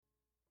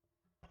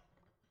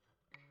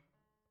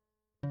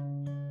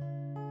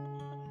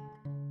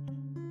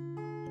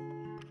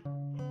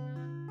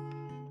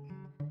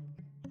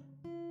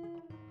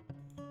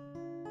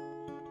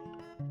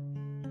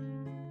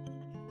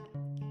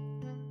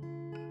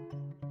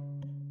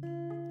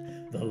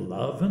The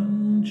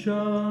loving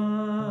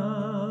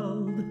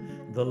child,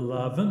 the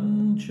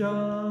loving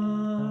child,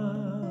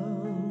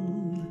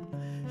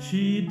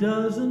 she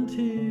doesn't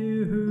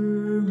hear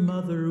her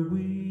mother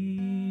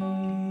weep.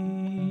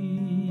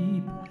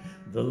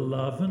 The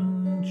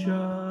loving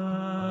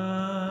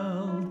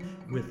child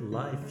with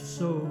life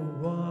so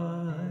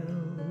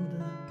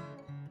wild,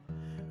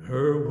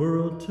 her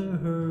world to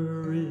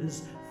her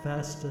is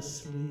fast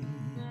asleep.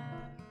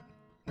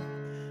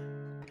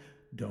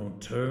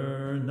 Don't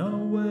turn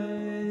away,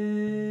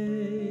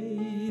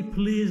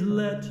 please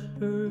let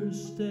her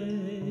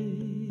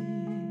stay,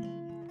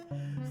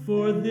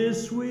 for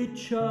this sweet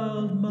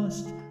child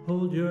must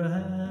hold your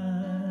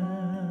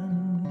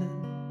hand.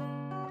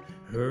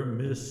 Her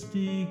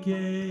misty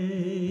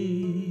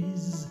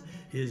gaze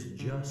is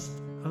just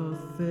a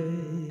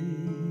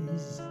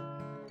phase.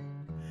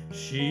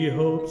 She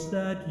hopes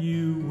that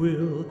you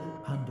will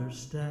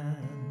understand.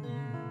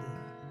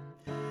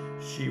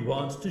 She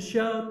wants to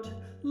shout,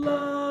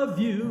 love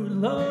you,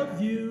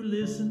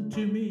 listen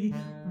to me.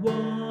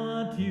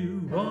 Want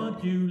you,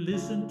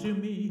 listen to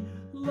me.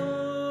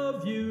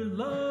 Love you,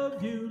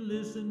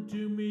 listen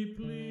to me,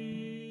 please.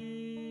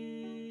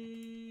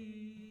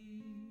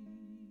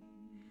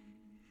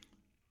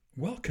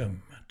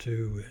 Welcome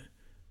to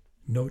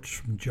Notes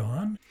from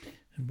John.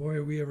 And boy,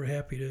 are we ever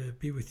happy to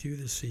be with you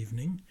this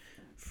evening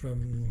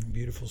from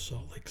beautiful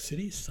Salt Lake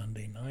City,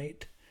 Sunday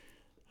night,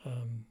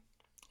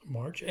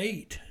 March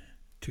 8,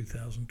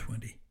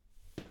 2020.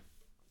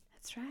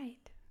 That's right.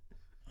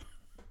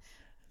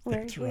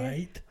 That's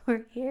right.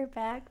 We're here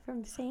back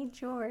from St.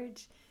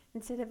 George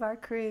instead of our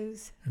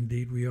cruise.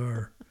 Indeed we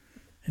are.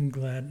 And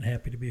glad and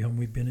happy to be home.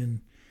 We've been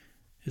in,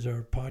 is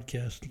our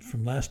podcast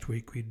from last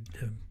week, we'd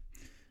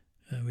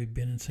been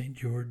in St.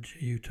 George,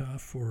 Utah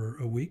for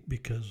a week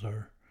because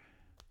our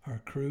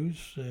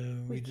cruise,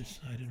 we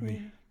decided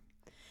we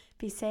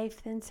be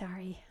safe than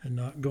sorry. And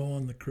not go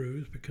on the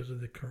cruise because of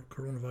the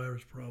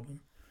coronavirus problem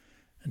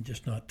and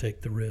just not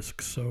take the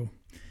risk. So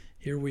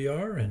here we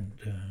are, and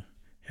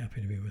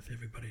happy to be with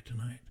everybody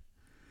tonight.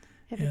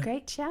 We have a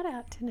great shout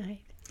out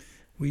tonight.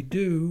 We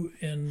do,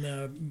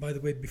 and by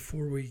the way,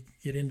 before we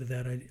get into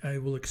that, I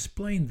will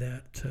explain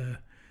that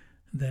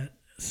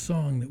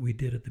song that we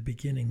did at the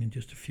beginning in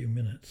just a few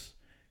minutes,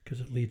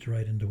 because it leads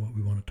right into what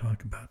we want to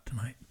talk about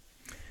tonight.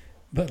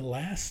 But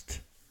I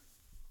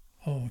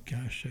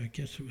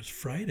guess it was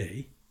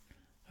Friday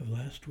of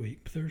last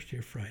week, Thursday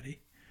or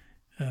Friday,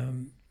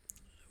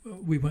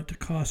 we went to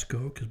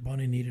Costco because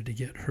Bonnie needed to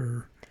get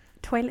her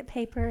toilet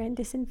paper and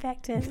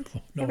disinfectant.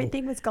 No.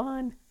 Everything was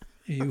gone.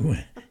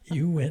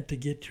 You went to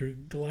get your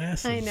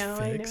glasses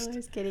fixed. I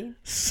was kidding.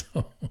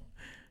 So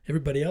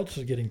everybody else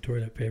was getting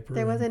toilet paper.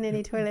 There wasn't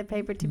any toilet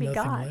paper to be got.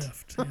 Nothing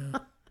left. Yeah.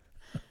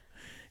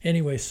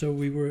 Anyway, so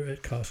we were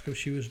at Costco.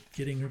 She was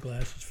getting her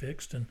glasses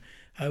fixed, and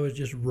I was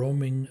just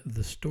roaming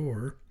the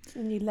store.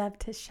 And you love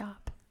to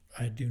shop.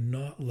 I do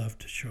not love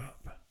to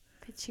shop.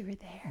 But you were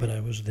there. But I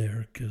was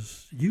there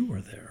because you were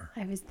there.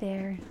 I was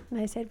there.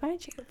 And I said,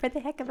 for the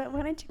heck of it,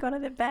 why don't you go to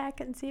the back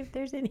and see if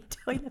there's any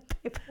toilet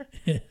paper?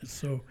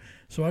 So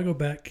I go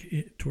back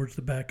towards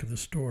the back of the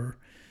store,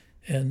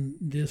 and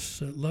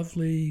this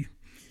lovely,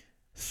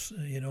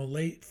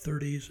 late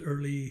 30s,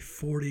 early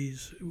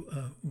 40s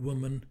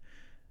woman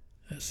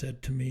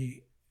said to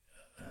me,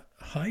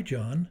 "Hi,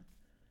 John."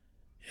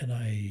 And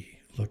I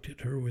looked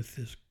at her with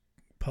this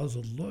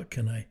puzzled look,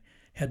 and I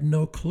had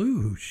no clue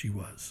who she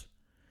was.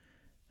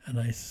 And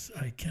I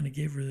kind of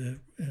gave her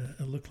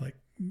a look like,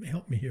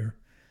 "Help me here."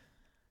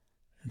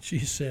 And she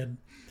said,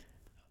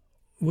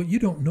 "Well, you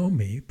don't know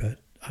me,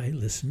 but I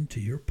listened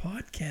to your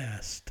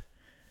podcast."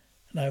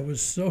 And I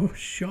was so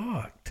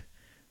shocked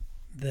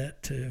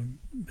that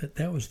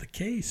that was the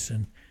case.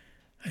 And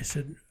I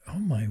said, "Oh,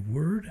 my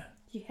word.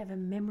 You have a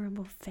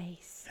memorable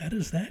face. How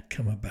does that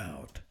come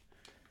about?"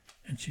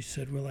 And she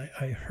said, "Well,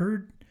 I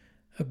heard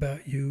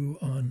about you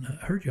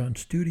heard you on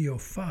Studio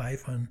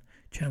 5 on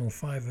Channel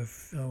 5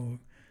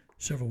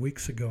 several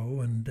weeks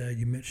ago, and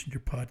you mentioned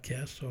your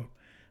podcast, so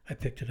I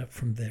picked it up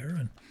from there."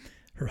 And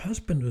her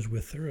husband was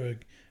with her, a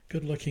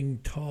good-looking,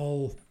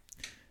 tall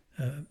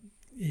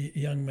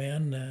young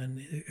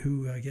man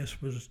who I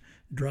guess was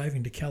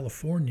driving to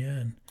California.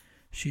 And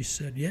she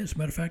said, "Yeah, as a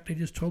matter of fact, I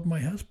just told my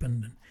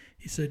husband." And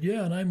he said,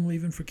 "Yeah, and I'm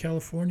leaving for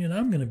California, and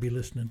I'm going to be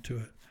listening to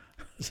it."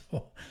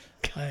 So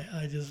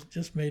I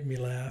just made me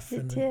laugh.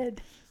 It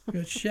did.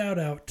 Shout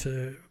out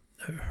to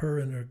her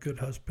and her good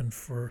husband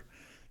for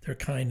their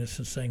kindness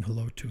and saying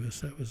hello to us.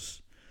 That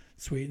was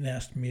sweet, and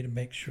asked me to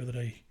make sure that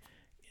I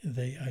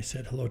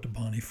said hello to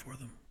Bonnie for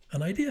them.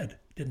 And I did,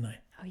 didn't I?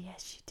 Oh,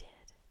 yes, you did.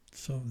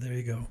 So there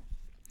you go.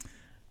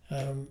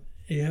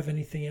 You have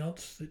anything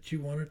else that you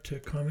wanted to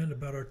comment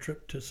about our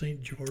trip to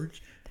St.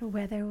 George? The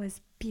weather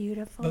was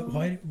beautiful.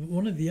 But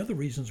one of the other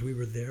reasons we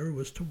were there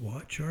was to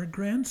watch our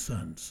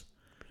grandsons.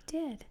 We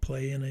did.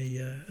 Play in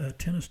a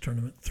tennis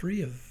tournament.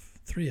 Three of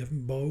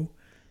them, Bo,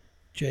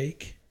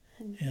 Jake,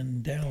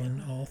 and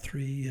Dallin, all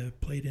three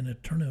played in a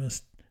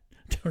tennis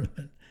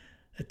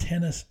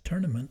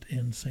tournament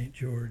in St.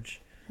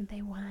 George. And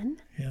they won.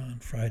 Yeah, on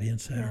Friday and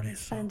That Saturday.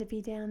 was fun to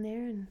be down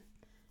there and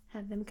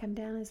have them come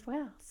down as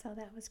well. So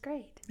that was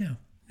great. Yeah,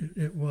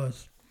 it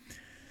was.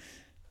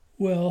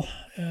 Well,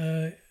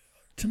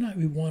 tonight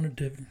we wanted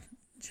to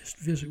just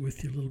visit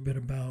with you a little bit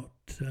about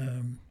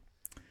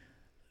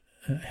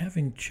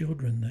having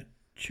children that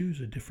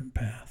choose a different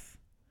path.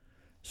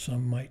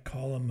 Some might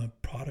call them a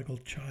prodigal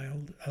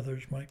child.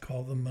 Others might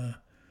call them a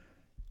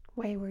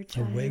Wayward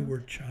child.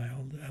 wayward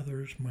child.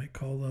 Others might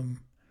call them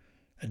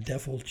a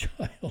devil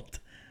child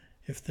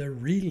if they're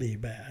really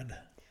bad.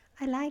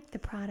 I like the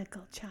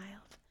prodigal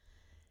child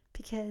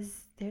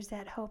because there's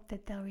that hope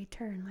that they'll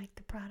return like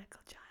the prodigal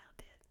child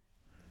did.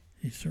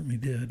 He certainly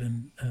did.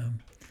 And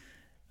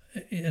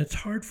it's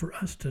hard for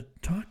us to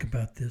talk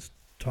about this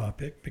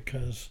topic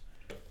because,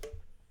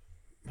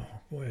 oh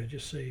boy, I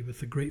just say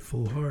with a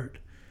grateful heart,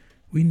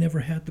 we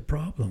never had the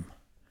problem.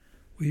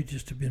 We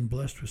just have been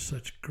blessed with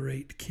such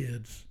great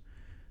kids.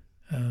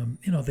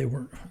 They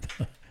weren't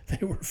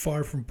they were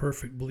far from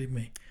perfect, believe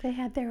me. They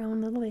had their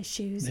own little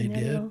issues They and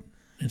their did, little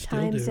and still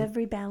times do. of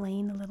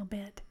rebelling a little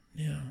bit.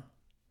 Yeah.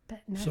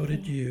 But nothing. So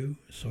did you.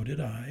 So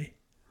did I.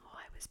 Oh,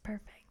 I was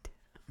perfect.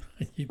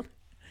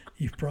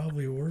 You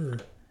probably were.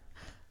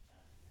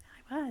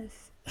 I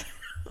was.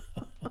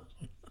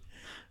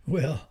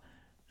 Well,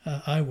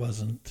 I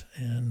wasn't,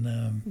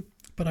 and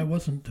but I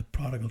wasn't a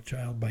prodigal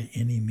child by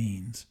any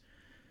means.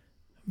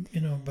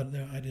 But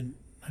I didn't.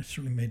 I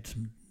certainly made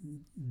some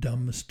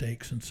dumb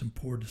mistakes and some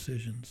poor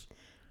decisions.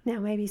 Now,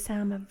 maybe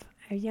some of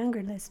our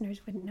younger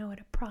listeners wouldn't know what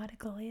a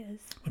prodigal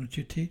is. Why don't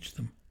you teach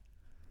them?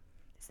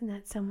 Isn't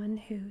that someone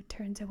who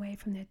turns away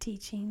from their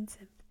teachings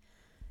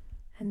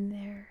and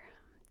their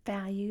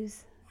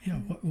values? Yeah.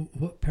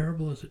 What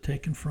parable is it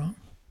taken from?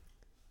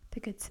 The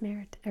Good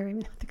Samaritan, or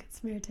not the Good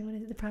Samaritan. What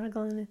is it? The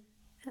prodigal and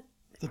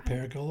The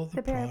parable of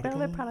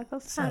the prodigal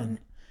son.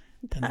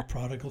 And the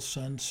prodigal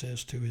son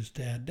says to his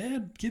dad,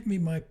 "Dad, give me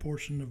my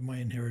portion of my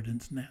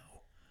inheritance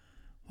now,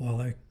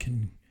 while I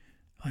can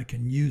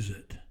use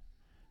it."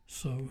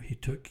 So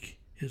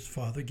his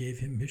father gave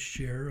him his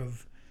share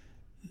of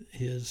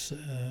his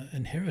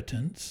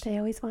inheritance. They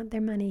always want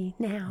their money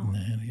now.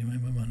 And give me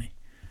my money.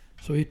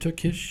 So he took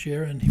his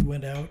share and he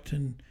went out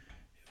and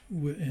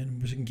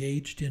was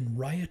engaged in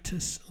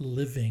riotous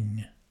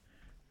living.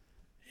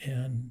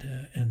 And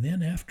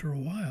then after a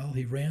while,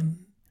 he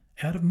ran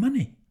out of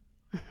money.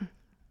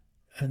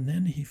 And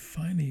then he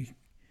finally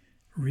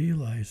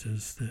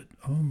realizes that,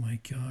 oh my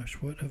gosh,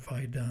 what have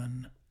I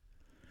done?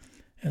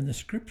 And the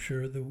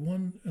scripture, the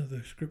one of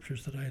the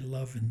scriptures that I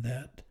love in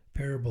that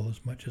parable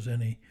as much as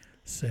any,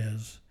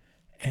 says,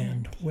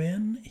 "And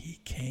when he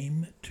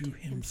came to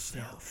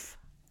himself,"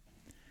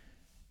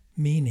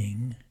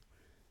 meaning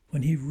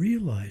when he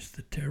realized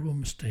the terrible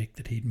mistake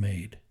that he'd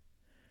made,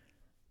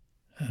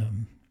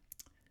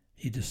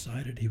 he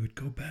decided he would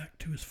go back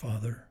to his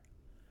father,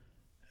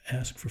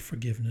 ask for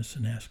forgiveness,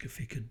 and ask if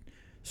he could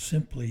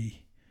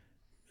simply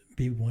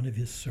be one of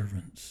his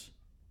servants.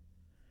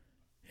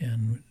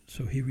 And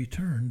so he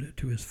returned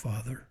to his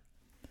father,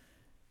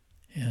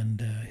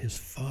 and his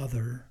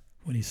father,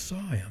 when he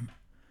saw him,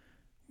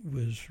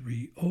 was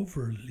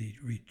overly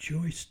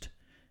rejoiced,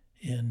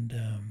 and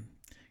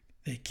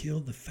they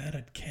killed the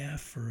fatted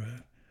calf for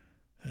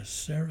a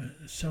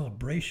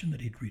celebration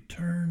that he'd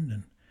returned,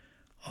 and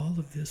all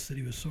of this, that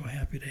he was so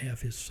happy to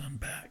have his son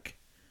back.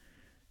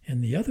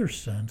 And the other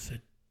son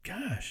said,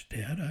 "Gosh,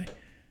 Dad,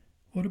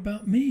 what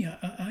about me?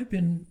 I've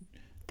been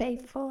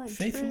faithful and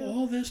true,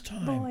 all this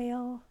time.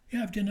 Loyal.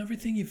 Yeah, I've done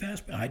everything you've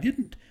asked me. I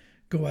didn't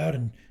go out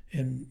and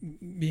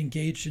be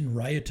engaged in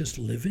riotous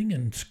living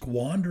and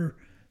squander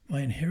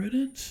my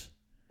inheritance.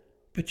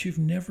 But you've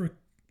never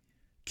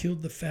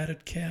killed the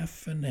fatted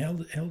calf and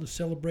held a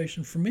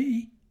celebration for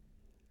me."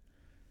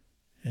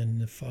 And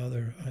the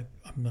father,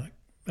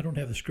 I don't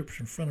have the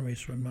scripture in front of me,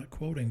 so I'm not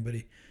quoting, but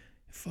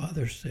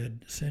father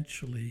said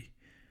essentially,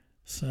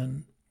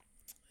 "Son,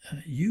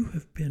 you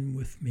have been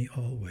with me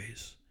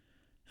always,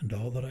 and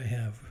all that I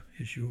have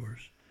is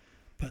yours.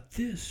 But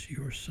this,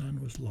 your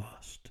son, was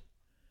lost,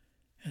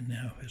 and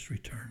now has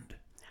returned."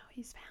 Now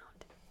he's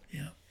found.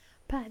 Yeah.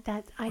 But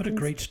what a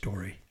great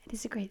story. It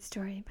is a great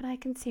story, but I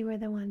can see where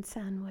the one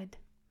son would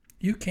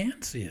You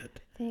can see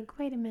it. think,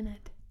 wait a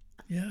minute.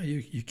 Yeah,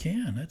 you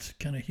can. That's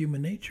kind of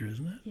human nature,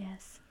 isn't it?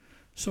 Yes.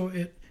 So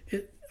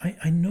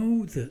I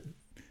know that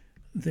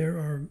there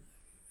are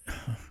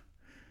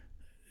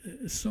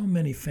so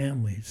many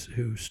families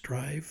who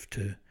strive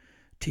to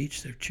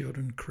teach their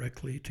children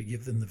correctly, to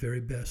give them the very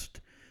best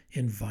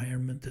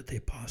environment that they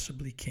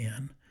possibly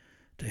can,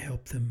 to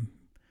help them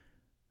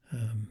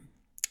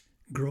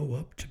grow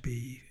up to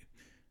be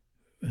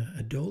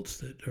adults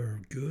that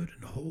are good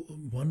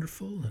and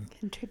wonderful and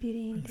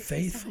contributing, and to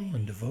faithful society.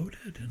 and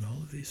devoted and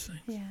all of these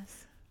things.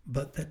 Yes.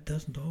 But that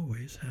doesn't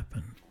always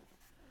happen.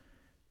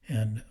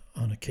 And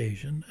on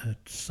occasion, a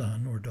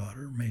son or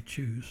daughter may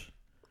choose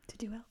To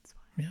do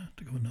elsewhere.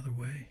 to go another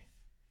way.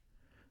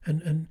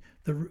 And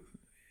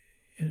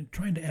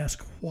trying to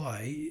ask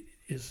why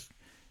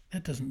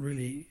that doesn't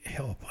really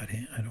help. I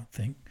don't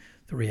think.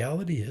 The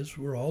reality is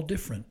we're all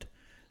different,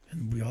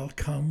 And we all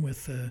come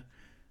with,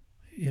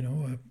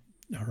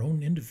 our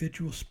own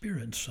individual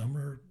spirit. Some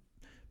are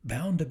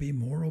bound to be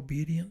more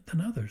obedient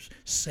than others.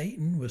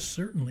 Satan was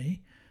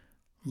certainly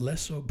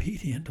less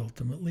obedient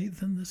ultimately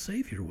than the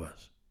Savior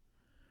was.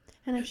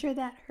 And I'm sure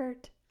that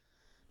hurt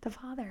the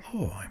father.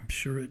 Oh, I'm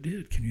sure it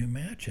did. Can you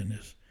imagine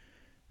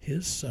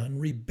his son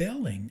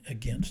rebelling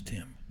against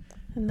him?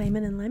 And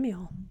Laman and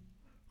Lemuel.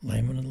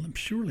 Laman and Lemuel,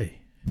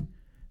 surely.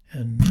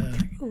 And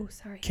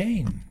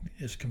Cain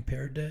is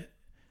compared to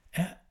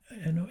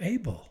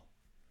Abel.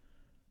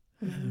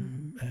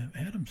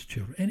 Adam's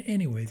children. And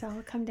anyway, it's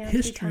all come down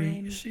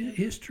history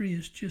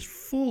is just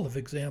full of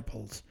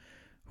examples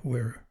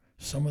where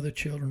some of the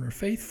children are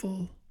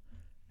faithful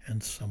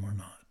and some are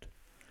not.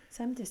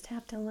 Some just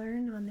have to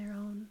learn on their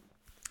own.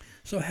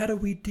 So how do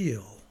we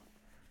deal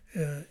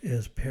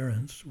as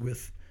parents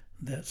with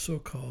that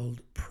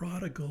so-called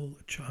prodigal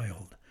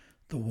child,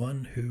 the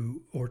one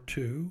who, or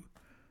two,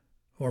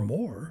 or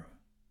more,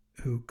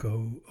 who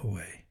go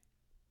away?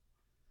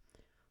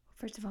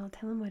 First of all,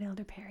 tell them what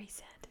Elder Perry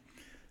said.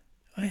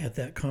 I had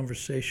that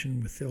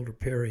conversation with Elder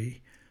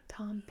Perry.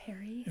 Tom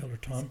Perry. Elder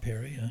Tom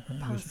Perry.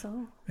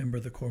 Apostle. Member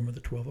of the Quorum of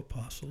the 12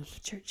 Apostles.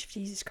 Church of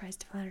Jesus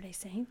Christ of Latter-day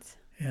Saints.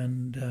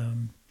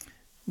 And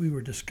we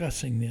were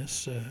discussing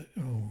this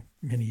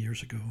many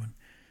years ago, and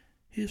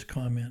his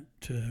comment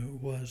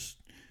was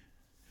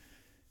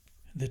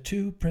the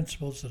two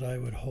principles that I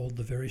would hold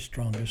the very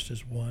strongest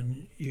is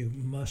one, you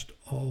must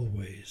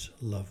always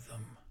love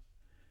them,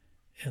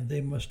 and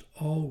they must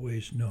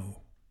always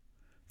know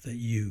that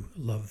you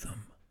love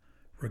them,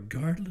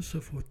 regardless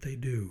of what they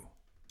do.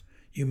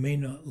 You may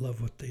not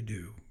love what they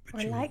do.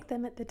 Or like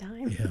them at the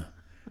time. Yeah,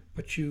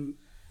 but you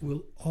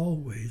will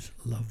always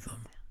love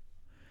them.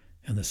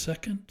 And the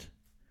second,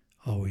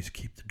 always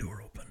keep the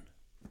door open.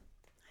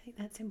 I think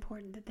that's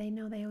important, that they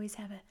know they always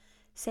have a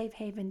safe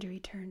haven to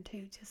return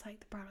to, just like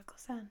the prodigal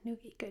son knew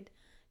he could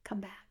come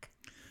back.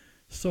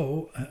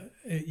 So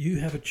you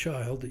have a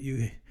child that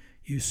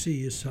you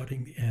see is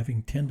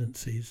having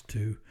tendencies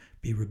to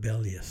be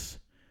rebellious.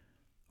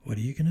 What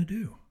are you going to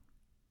do?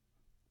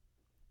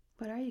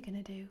 What are you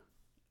going to do?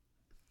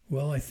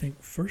 Well, I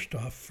think first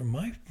off, from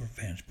my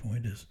vantage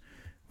point, is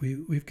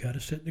we've got to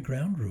set the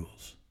ground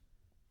rules.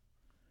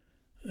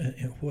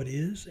 And what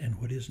is and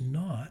what is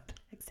not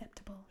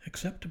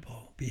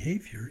acceptable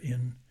behavior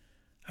in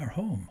our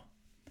home,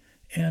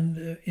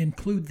 and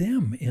include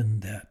them in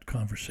that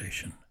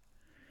conversation,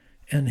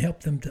 and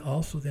help them to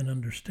also then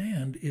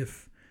understand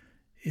if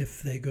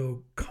they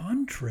go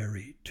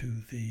contrary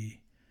to the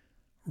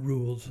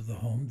rules of the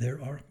home,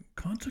 there are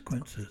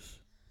consequences.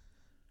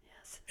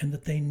 Yes. And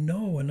that they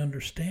know and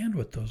understand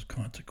what those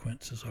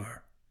consequences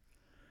are.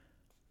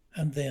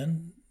 And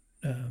then,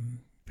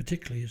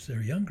 particularly as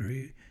they're younger,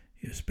 you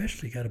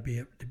especially got to be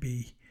able to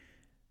be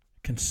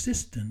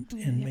consistent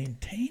in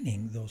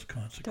maintaining those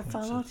consequences. To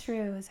follow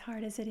through, as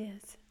hard as it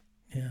is.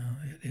 Yeah,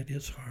 it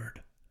is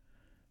hard,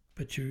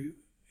 but you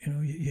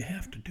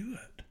have to do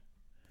it.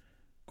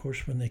 Of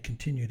course, when they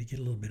continue to get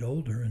a little bit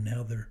older, and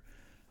now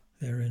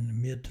they're in the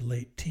mid to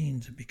late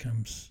teens, it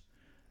becomes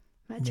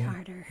much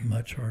harder.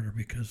 Much harder,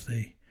 because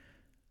they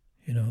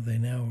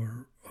now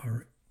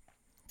are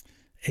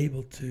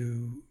able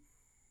to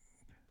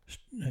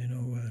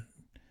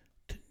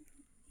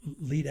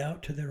lead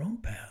out to their own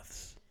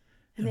paths.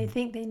 And they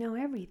think they know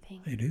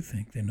everything. They do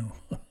think they know.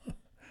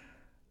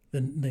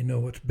 Then they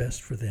know what's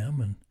best for them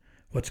and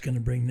what's going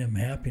to bring them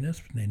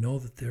happiness. And they know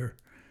that they're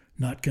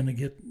not going to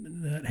get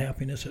that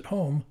happiness at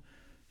home,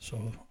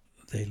 so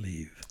they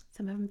leave.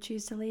 Some of them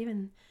choose to leave,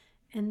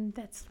 and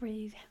that's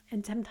where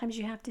and sometimes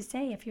you have to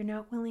say, if you're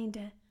not willing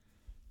to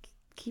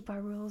keep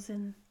our rules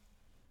and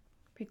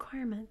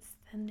requirements,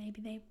 then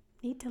maybe they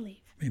need to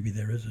leave. Maybe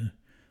there is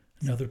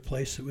another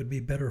place that would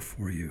be better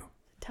for you.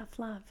 Tough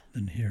love.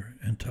 Than here.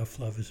 And tough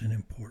love is an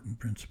important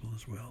principle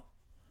as well.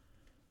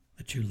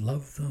 That you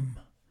love them,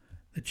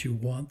 that you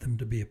want them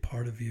to be a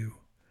part of you,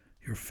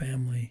 your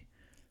family,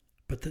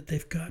 but that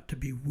they've got to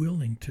be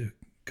willing to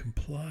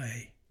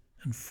comply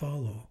and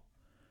follow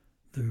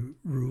the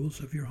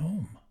rules of your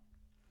home.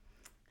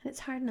 And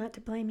it's hard not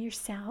to blame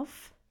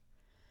yourself,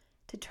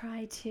 to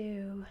try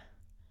to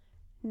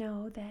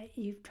know that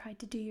you've tried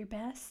to do your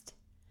best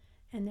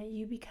and that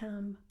you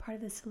become part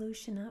of the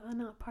solution,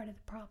 not part of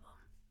the problem.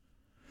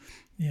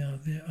 Yeah,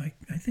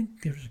 I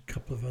think there's a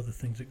couple of other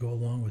things that go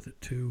along with it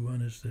too.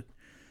 One is that,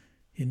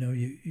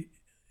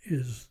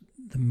 is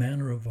the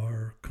manner of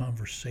our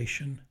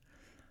conversation.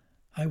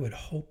 I would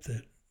hope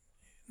that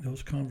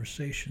those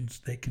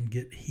conversations, they can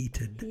get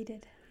heated.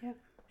 Heated, yep.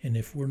 And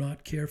if we're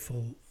not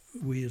careful,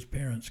 we as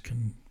parents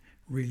can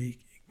really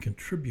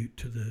contribute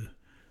to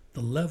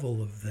the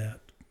level of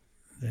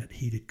that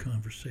heated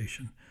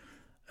conversation.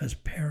 As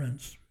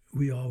parents,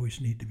 we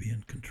always need to be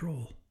in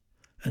control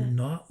and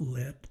not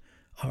let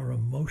our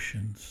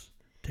emotions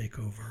take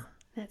over.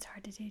 That's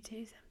hard to do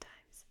too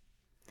sometimes.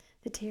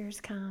 The tears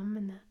come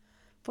and the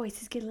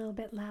voices get a little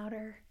bit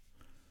louder.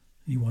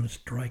 You want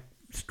to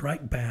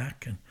strike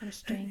back, and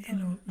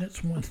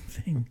that's one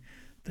thing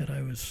that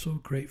I was so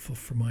grateful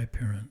for my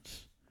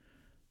parents,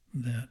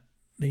 that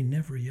they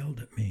never yelled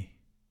at me.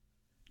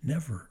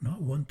 Never,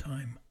 not one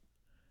time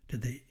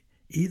did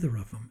either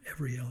of them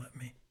ever yell at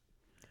me.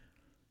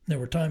 There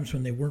were times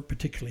when they weren't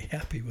particularly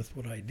happy with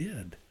what I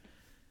did,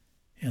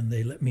 and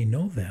they let me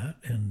know that,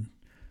 and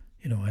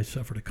I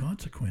suffered a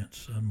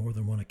consequence on more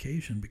than one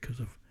occasion because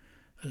of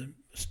a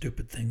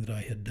stupid thing that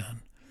I had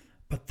done.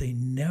 But they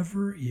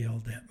never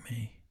yelled at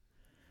me,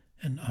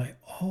 and I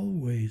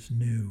always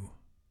knew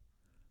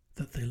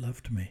that they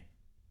loved me.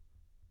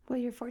 Well,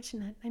 you're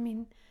fortunate. I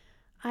mean,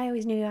 I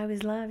always knew I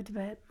was loved,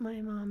 but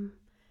my mom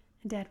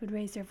and dad would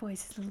raise their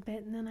voices a little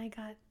bit, and then I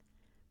got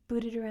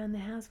booted around the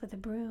house with a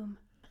broom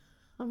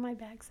on my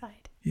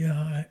backside.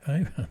 Yeah,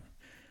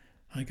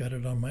 I got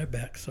it on my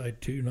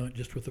backside too, not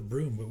just with a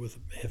broom, but with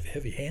a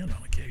heavy hand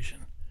on occasion.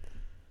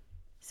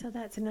 So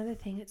that's another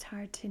thing. It's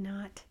hard to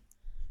not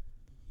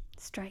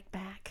strike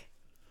back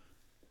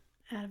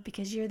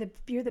because you're the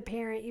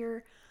parent.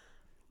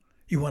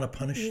 You want to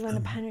punish them. You want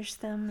to punish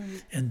them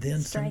and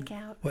then strike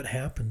out. What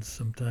happens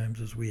sometimes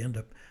is we end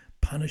up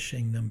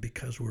punishing them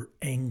because we're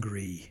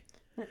angry.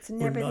 That's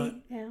never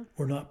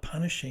We're not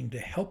punishing to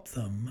help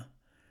them.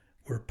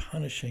 We're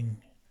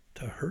punishing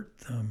to hurt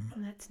them.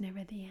 And that's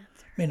never the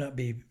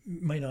answer.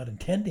 May not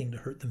intending to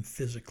hurt them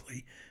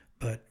physically,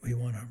 but we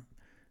want to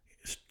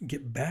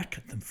get back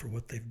at them for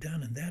what they've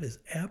done, and that is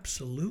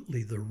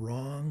absolutely the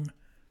wrong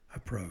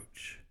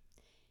approach.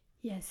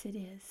 Yes, it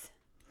is.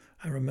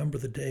 I remember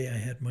the day I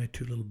had my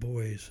two little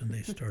boys, and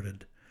they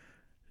started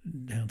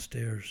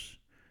downstairs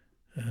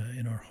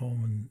in our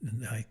home,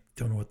 and I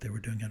don't know what they were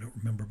doing. I don't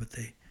remember, but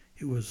they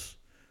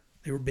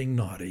were being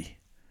naughty,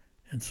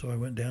 and so I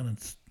went down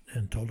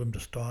and told them to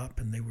stop,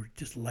 and they were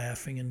just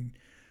laughing and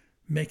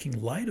making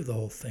light of the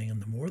whole thing.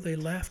 And the more they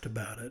laughed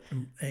about it,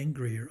 the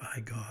angrier I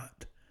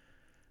got.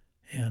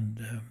 And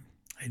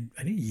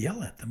I didn't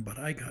yell at them, but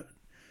I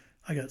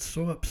got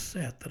so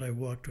upset that I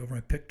walked over.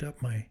 I picked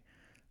up my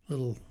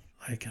little,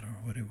 I don't know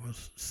what it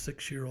was,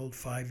 6-year-old,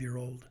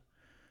 5-year-old,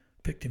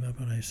 picked him up,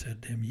 and I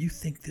said to him, "You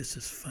think this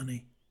is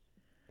funny?"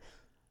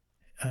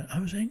 I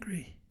was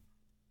angry.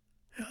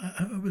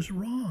 I was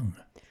wrong.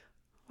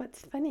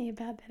 What's funny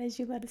about that is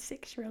you let a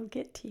 6-year-old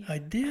get to you. I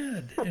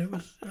did.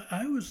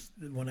 I was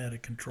the one out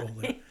of control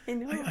there. I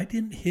know. I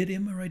didn't hit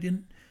him or I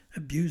didn't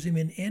abuse him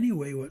in any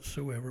way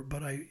whatsoever,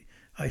 but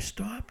I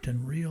stopped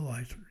and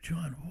realized,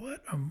 John,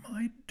 what am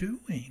I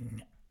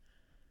doing?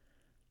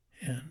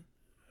 And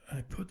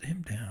I put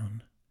him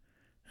down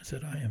and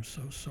said, I am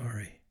so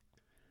sorry.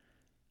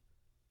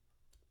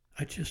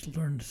 I just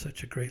learned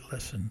such a great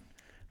lesson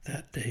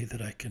that day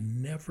that I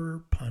can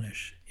never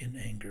punish in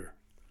anger.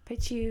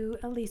 But you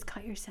at least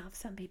caught yourself.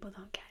 Some people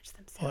don't catch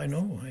themselves. Oh, I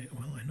know.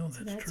 I know that's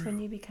so that's true. when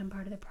you become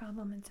part of the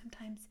problem. And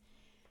sometimes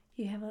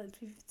if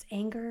it's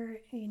anger,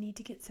 you need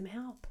to get some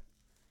help.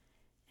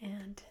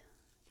 And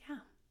to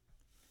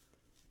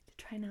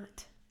try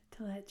not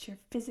to let your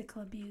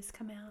physical abuse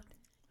come out,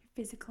 your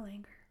physical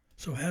anger.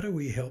 So how do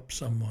we help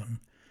someone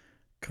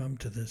come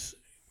to this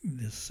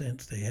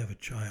sense they have a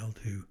child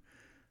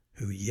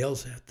who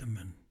yells at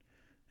them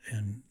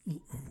and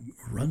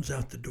runs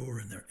out the door,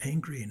 and they're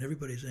angry and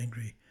everybody's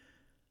angry?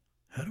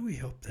 How do we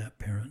help that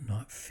parent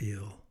not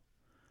feel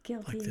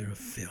guilty, like they're a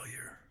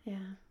failure?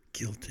 Yeah.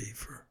 Guilty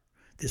for,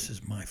 this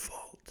is my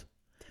fault.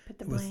 To put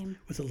the blame.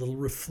 With a little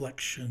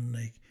reflection,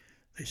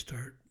 they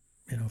start,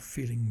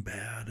 feeling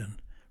bad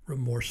and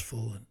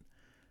remorseful. And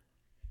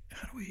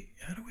how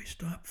do we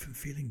stop from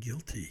feeling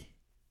guilty?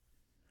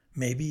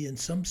 Maybe in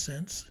some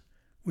sense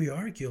we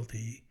are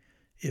guilty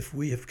if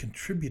we have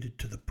contributed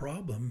to the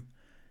problem,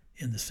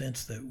 in the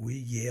sense that we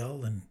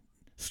yell and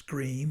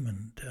scream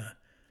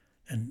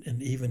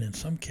and even in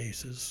some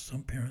cases,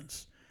 some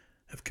parents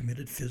have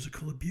committed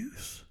physical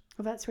abuse.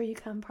 Well, that's where you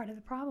become part of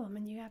the problem,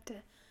 and you have to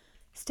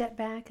step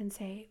back and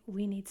say,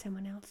 we need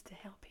someone else to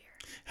help here.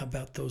 How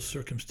about those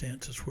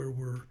circumstances where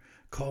we're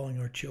calling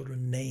our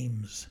children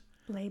names?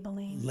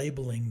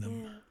 Labeling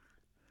them.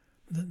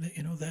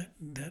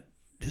 Yeah.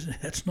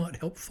 That's not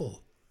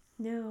helpful.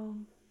 No,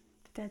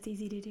 but that's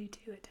easy to do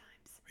too at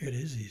times. It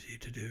is easy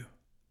to do.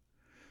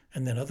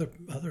 And then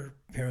other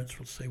parents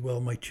will say,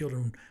 well, my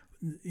children,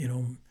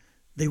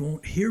 they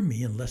won't hear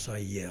me unless I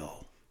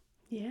yell.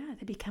 Yeah,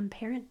 they become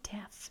parent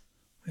deaf.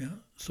 Yeah.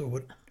 So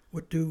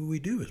what do we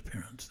do as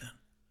parents then?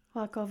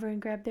 Walk over and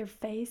grab their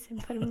face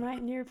and put them right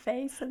in your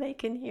face so they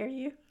can hear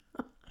you.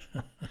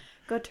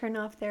 Go turn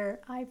off their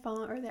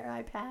iPhone or their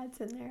iPads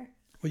and their...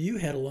 Well, you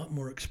had a lot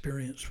more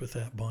experience with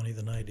that, Bonnie,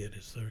 than I did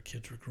as their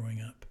kids were growing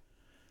up.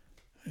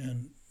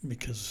 And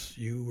because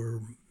you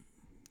were,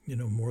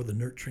 more the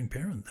nurturing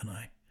parent than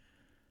I.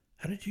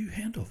 How did you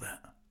handle that?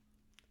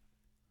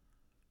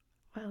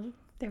 Well,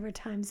 there were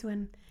times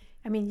when,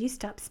 you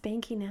stopped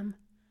spanking them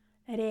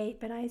at 8,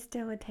 but I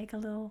still would take a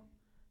little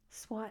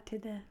swat to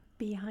the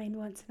behind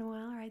once in a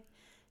while, or I'd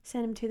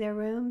send them to their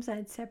rooms.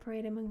 I'd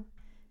separate them and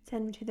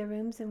send them to their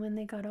rooms, and when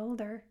they got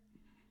older,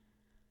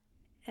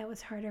 that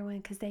was harder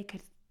because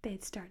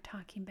they'd start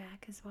talking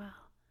back as well.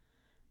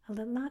 A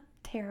little, not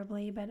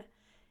terribly, but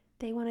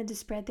they wanted to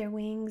spread their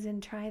wings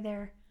and try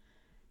their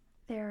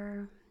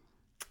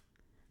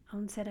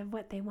own set of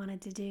what they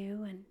wanted to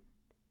do, and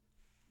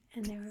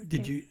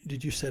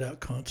Did you set out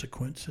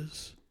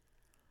consequences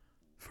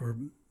for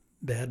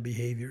bad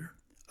behavior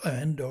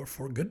and or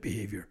for good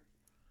behavior?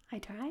 I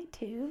tried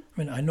to. I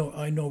mean,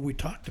 I know we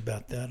talked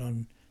about that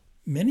on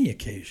many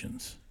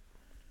occasions.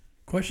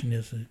 Question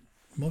is that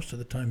most of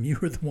the time you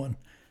were the one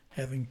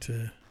having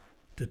to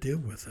deal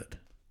with it.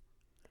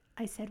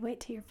 I said,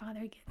 wait till your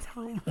father gets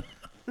home.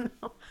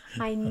 No,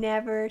 I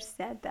never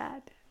said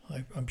that.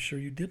 I'm sure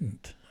you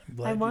didn't. I'm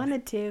glad I you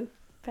wanted to,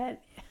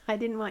 but I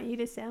didn't want you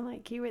to sound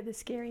like you were the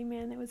scary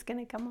man that was going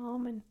to come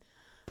home and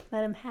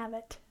let him have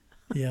it.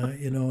 Yeah,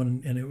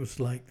 and it was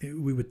like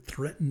we would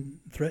threaten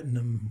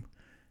them,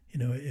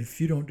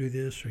 if you don't do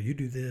this or you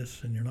do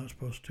this and you're not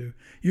supposed to,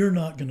 you're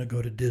not going to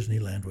go to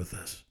Disneyland with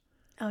us.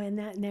 Oh, and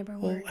that never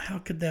Well, worked. how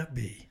could that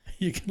be?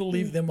 You're going to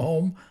leave them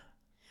home?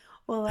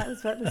 Well, that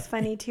was what was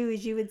funny too,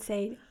 is you would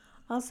say,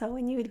 also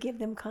when you would give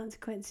them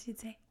consequences, you'd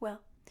say, well,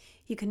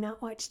 you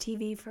cannot watch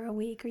TV for a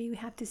week, or you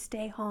have to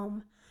stay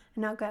home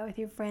and not go out with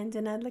your friends.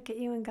 And I'd look at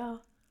you and go,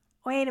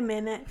 wait a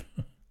minute,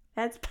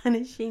 that's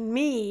punishing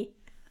me.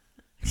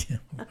 Yeah,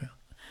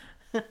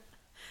 well.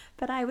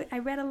 But I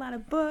read a lot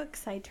of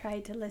books. I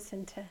tried to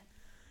listen to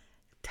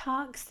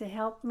talks to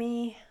help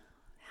me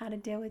how to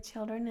deal with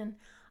children, and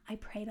I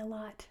prayed a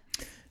lot.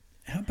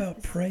 How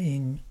about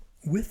praying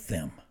with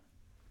them?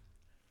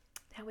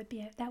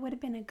 That would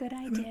have been a good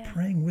How idea. about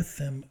praying with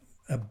them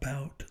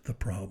about the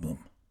problem?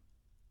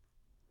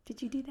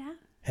 Did you do that?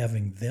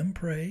 Having them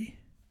pray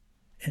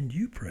and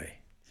you pray.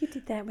 You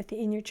did that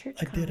in your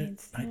church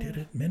callings. I did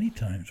it many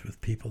times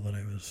with people that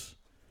I was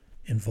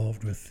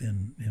involved with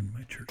in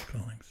my church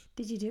callings.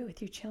 Did you do it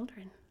with your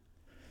children?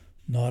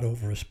 Not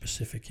over a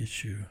specific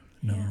issue,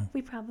 no. Yeah,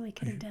 we probably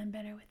could have done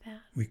better with that.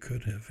 We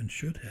could have and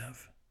should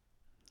have.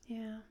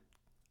 Yeah.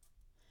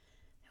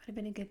 That would have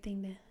been a good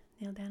thing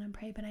to kneel down and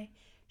pray, but I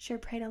sure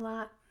prayed a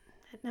lot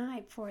at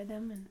night for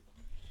them, and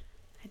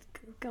I'd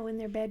go in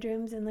their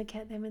bedrooms and look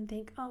at them and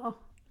think, oh,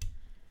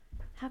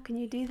 how can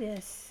you do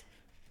this?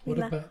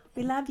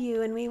 We love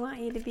you, and we want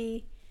you to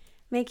be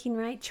making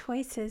right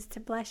choices to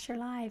bless your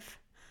life.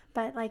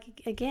 But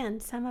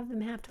again, some of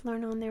them have to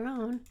learn on their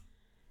own,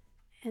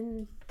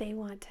 and they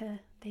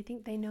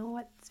think they know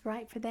what's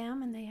right for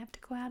them, and they have to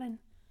go out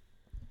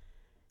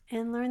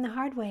and learn the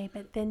hard way.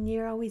 But then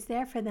you're always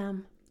there for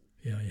them.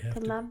 Yeah, you have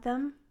to love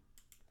them.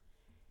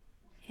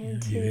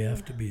 And you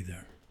have to be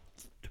there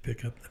to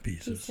pick up the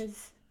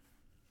pieces.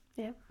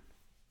 Yep.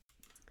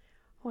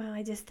 Well,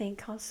 I just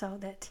think also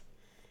that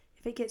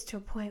if it gets to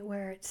a point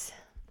where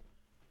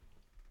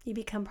you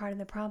become part of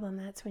the problem,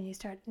 that's when you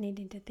start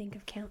needing to think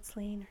of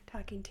counseling or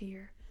talking to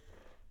your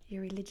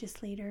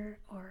religious leader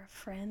or a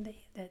friend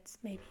that's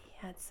maybe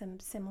had some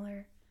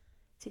similar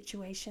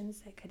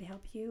situations that could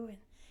help you. And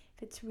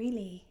if it's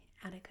really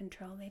out of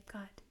control, they've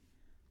got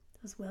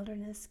those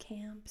wilderness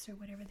camps or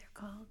whatever they're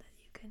called that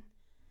you can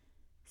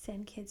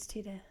send kids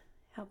to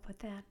help with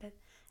that. But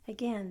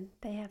again,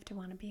 they have to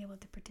want to be able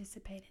to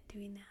participate in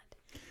doing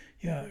that.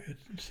 Yeah,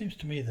 it seems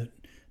to me that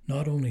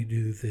not only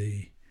do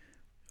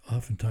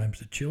oftentimes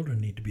the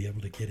children need to be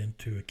able to get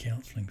into a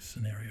counseling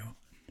scenario,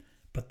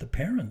 but the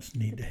parents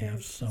need to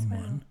have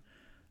someone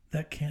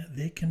that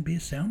they can be a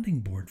sounding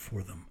board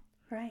for them.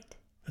 Right.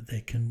 That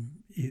they can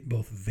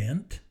both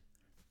vent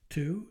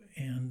to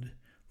and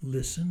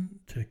listen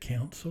to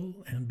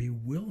counsel and be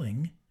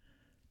willing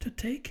to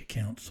take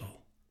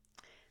counsel.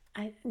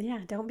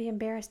 Don't be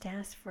embarrassed to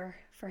ask for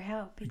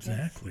help.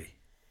 Exactly.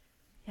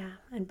 Yeah,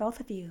 and both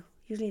of you,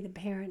 usually the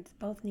parents,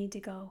 both need to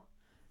go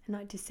and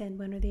not just send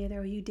one or the other,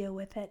 or you deal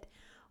with it,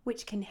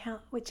 which can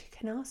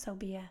also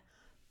be a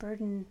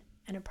burden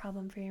and a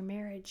problem for your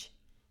marriage.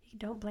 You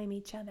don't blame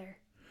each other.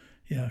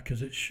 Yeah,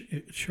 because it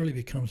surely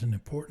becomes an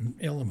important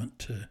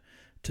element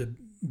to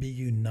be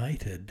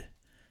united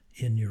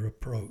in your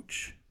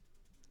approach,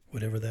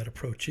 whatever that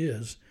approach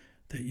is,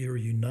 that you're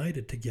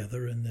united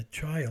together and the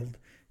child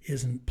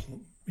isn't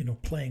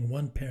playing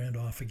one parent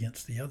off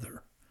against the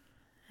other.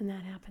 And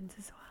that happens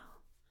as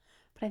well.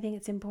 But I think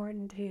it's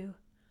important to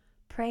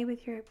pray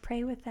with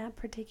that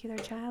particular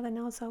child, and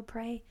also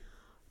pray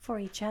for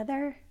each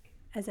other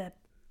as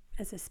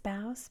a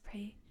spouse.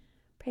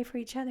 Pray for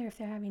each other if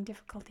they're having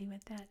difficulty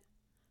with that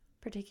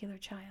particular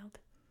child.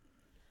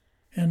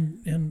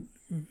 And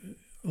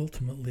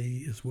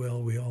ultimately as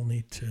well, we all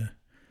need to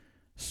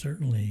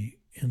certainly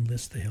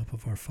enlist the help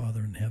of our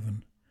Father in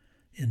heaven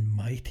in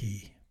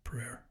mighty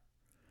prayer,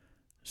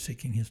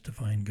 seeking his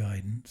divine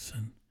guidance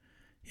and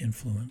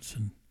influence.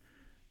 And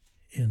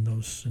in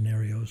those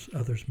scenarios,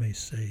 others may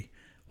say,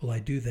 well, I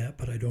do that,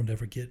 but I don't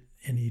ever get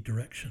any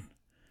direction.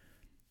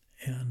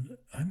 And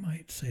I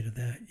might say to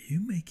that, you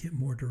may get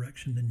more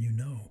direction than you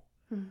know.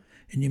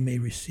 And you may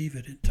receive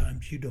it at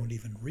times you don't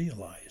even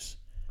realize.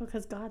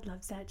 Because God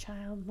loves that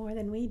child more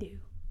than we do.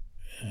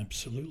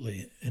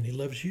 Absolutely. And he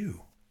loves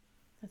you.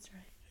 That's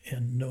right.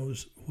 And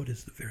knows what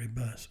is the very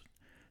best.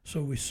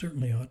 So we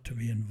certainly ought to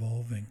be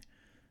involving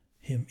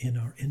him in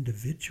our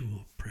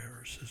individual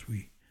prayers as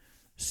we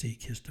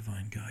seek his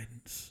divine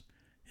guidance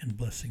and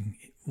blessing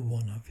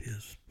one of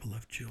his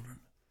beloved children.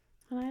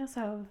 And I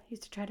also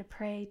used to try to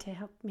pray to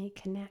help me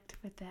connect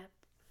with that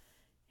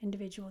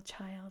individual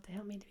child, to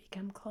help me to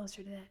become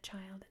closer to that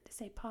child and to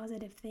say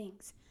positive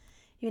things.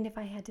 Even if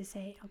I had to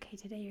say, okay,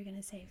 today you're going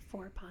to say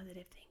 4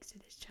 positive things to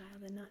this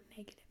child and not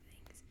negative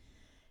things.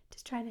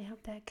 Just try to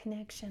help that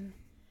connection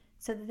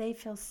so that they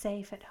feel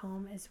safe at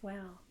home as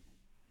well.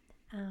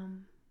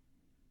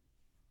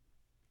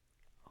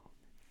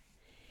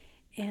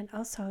 And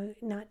also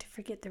not to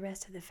forget the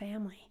rest of the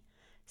family.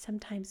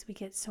 Sometimes we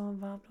get so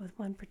involved with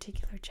one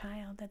particular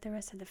child that the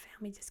rest of the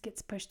family just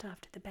gets pushed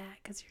off to the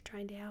back because you're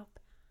trying to help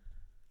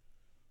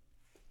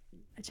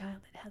a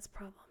child that has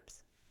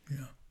problems.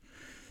 Yeah.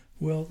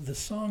 Well, the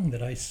song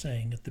that I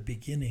sang at the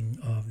beginning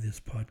of this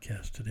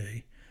podcast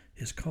today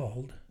is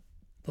called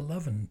The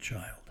Lovin'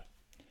 Child.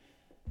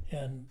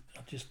 And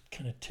I'll just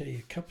kind of tell you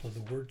a couple of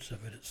the words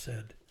of it. It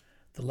said,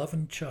 the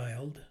lovin'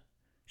 child,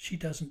 she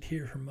doesn't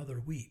hear her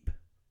mother weep.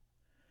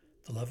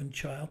 The lovin'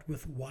 child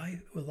with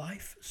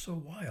life so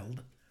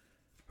wild,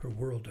 her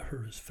world to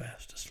her is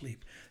fast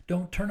asleep.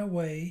 Don't turn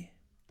away,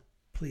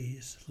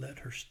 please let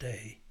her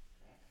stay.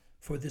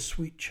 For this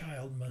sweet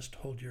child must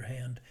hold your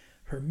hand.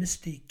 Her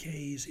misty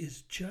gaze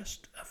is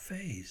just a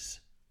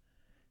phase.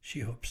 She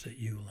hopes that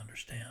you'll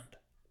understand.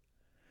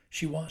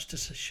 She wants to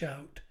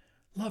shout,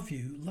 love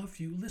you,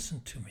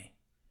 listen to me.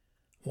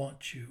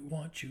 Want you,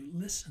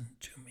 listen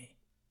to me.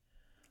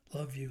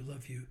 Love you,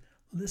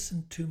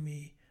 listen to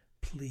me,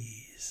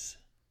 please.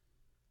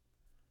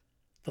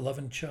 The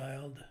lovin'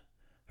 child,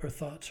 her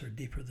thoughts are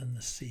deeper than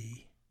the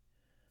sea.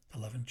 The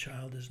lovin'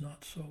 child is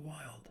not so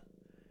wild.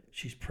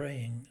 She's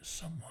praying,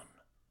 someone,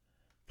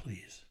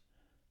 please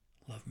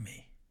love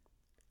me.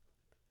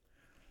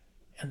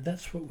 And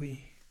that's what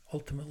we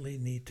ultimately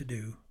need to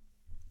do,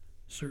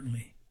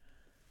 certainly,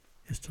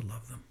 is to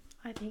love them.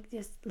 I think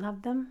just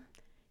love them,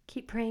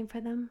 keep praying for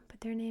them,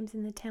 put their names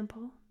in the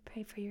temple,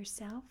 pray for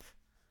yourself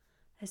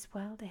as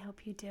well to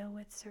help you deal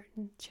with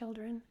certain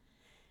children,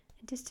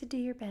 and just to do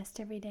your best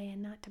every day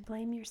and not to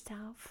blame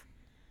yourself,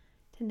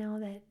 to know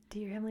that to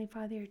your Heavenly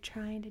Father you're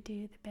trying to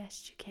do the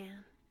best you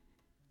can.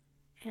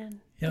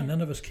 And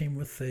none of us came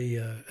with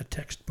a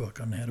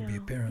textbook on how to be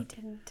a parent.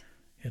 We didn't.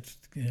 It's,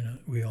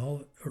 we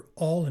all are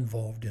all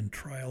involved in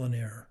trial and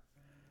error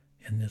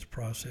in this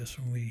process,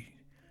 and we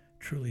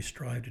truly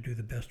strive to do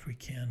the best we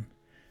can.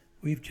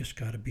 We've just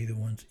got to be the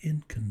ones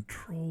in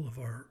control of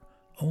our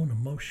own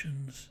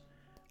emotions,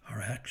 our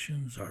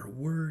actions, our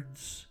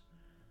words,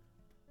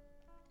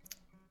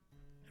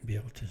 and be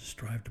able to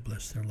strive to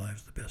bless their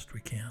lives the best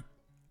we can.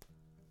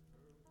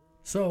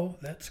 So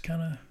that's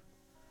kind of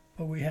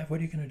what we have. What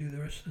are you going to do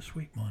the rest of this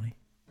week, Monty?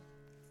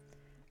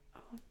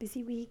 Oh,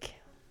 busy week.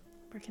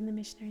 Work in the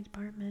missionary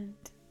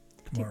department.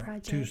 Tomorrow, do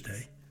projects.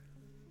 Tuesday.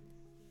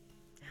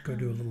 Go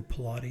do a little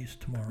Pilates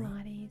tomorrow.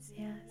 Pilates,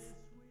 yes.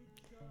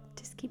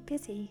 Just keep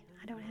busy.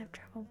 I don't have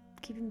trouble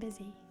keeping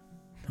busy.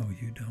 No,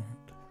 you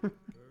don't.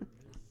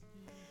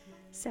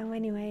 So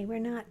anyway, we're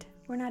not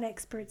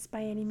experts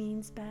by any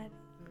means, but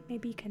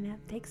maybe you can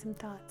take some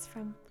thoughts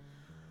from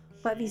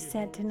what we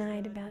said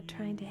tonight about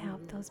trying to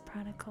help those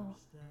prodigal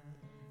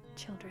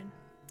children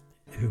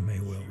who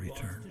may well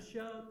return.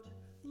 Yes.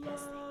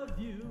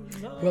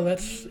 Well,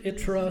 that's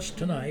it for us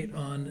tonight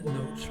on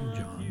Notes from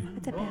John.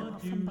 It's a battle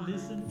from Bob.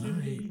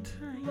 Night.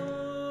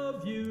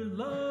 Love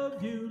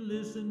you,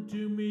 listen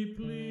to me,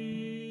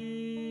 please.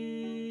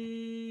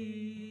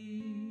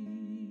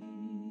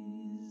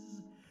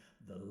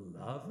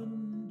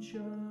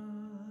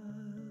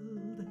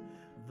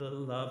 The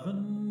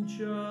lovin'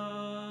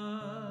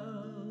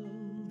 child,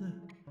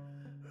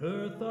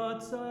 her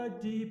thoughts are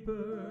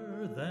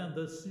deeper than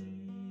the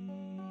sea.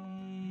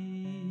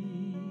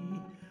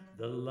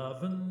 The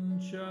lovin'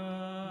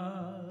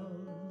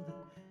 child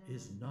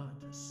is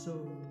not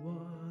so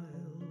wild.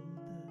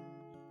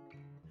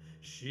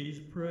 She's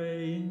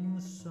praying,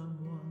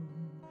 someone,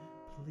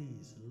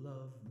 please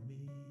love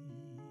me.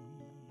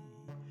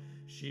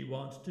 She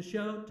wants to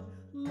shout,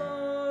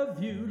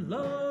 love you,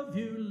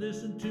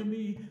 listen to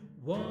me.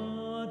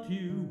 Want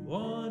you,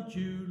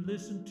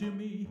 listen to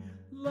me.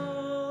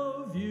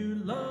 Love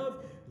you,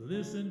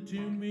 listen to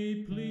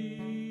me, please.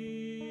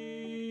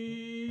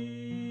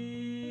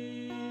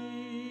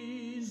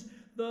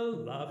 The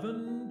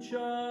lovin'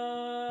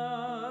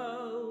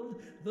 child,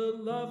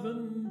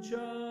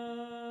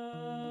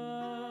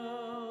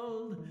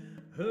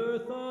 her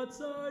thoughts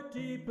are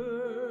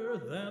deeper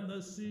than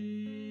the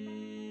sea.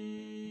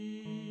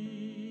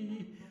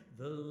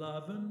 The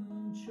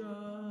lovin'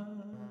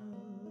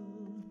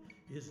 child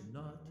is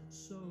not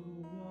so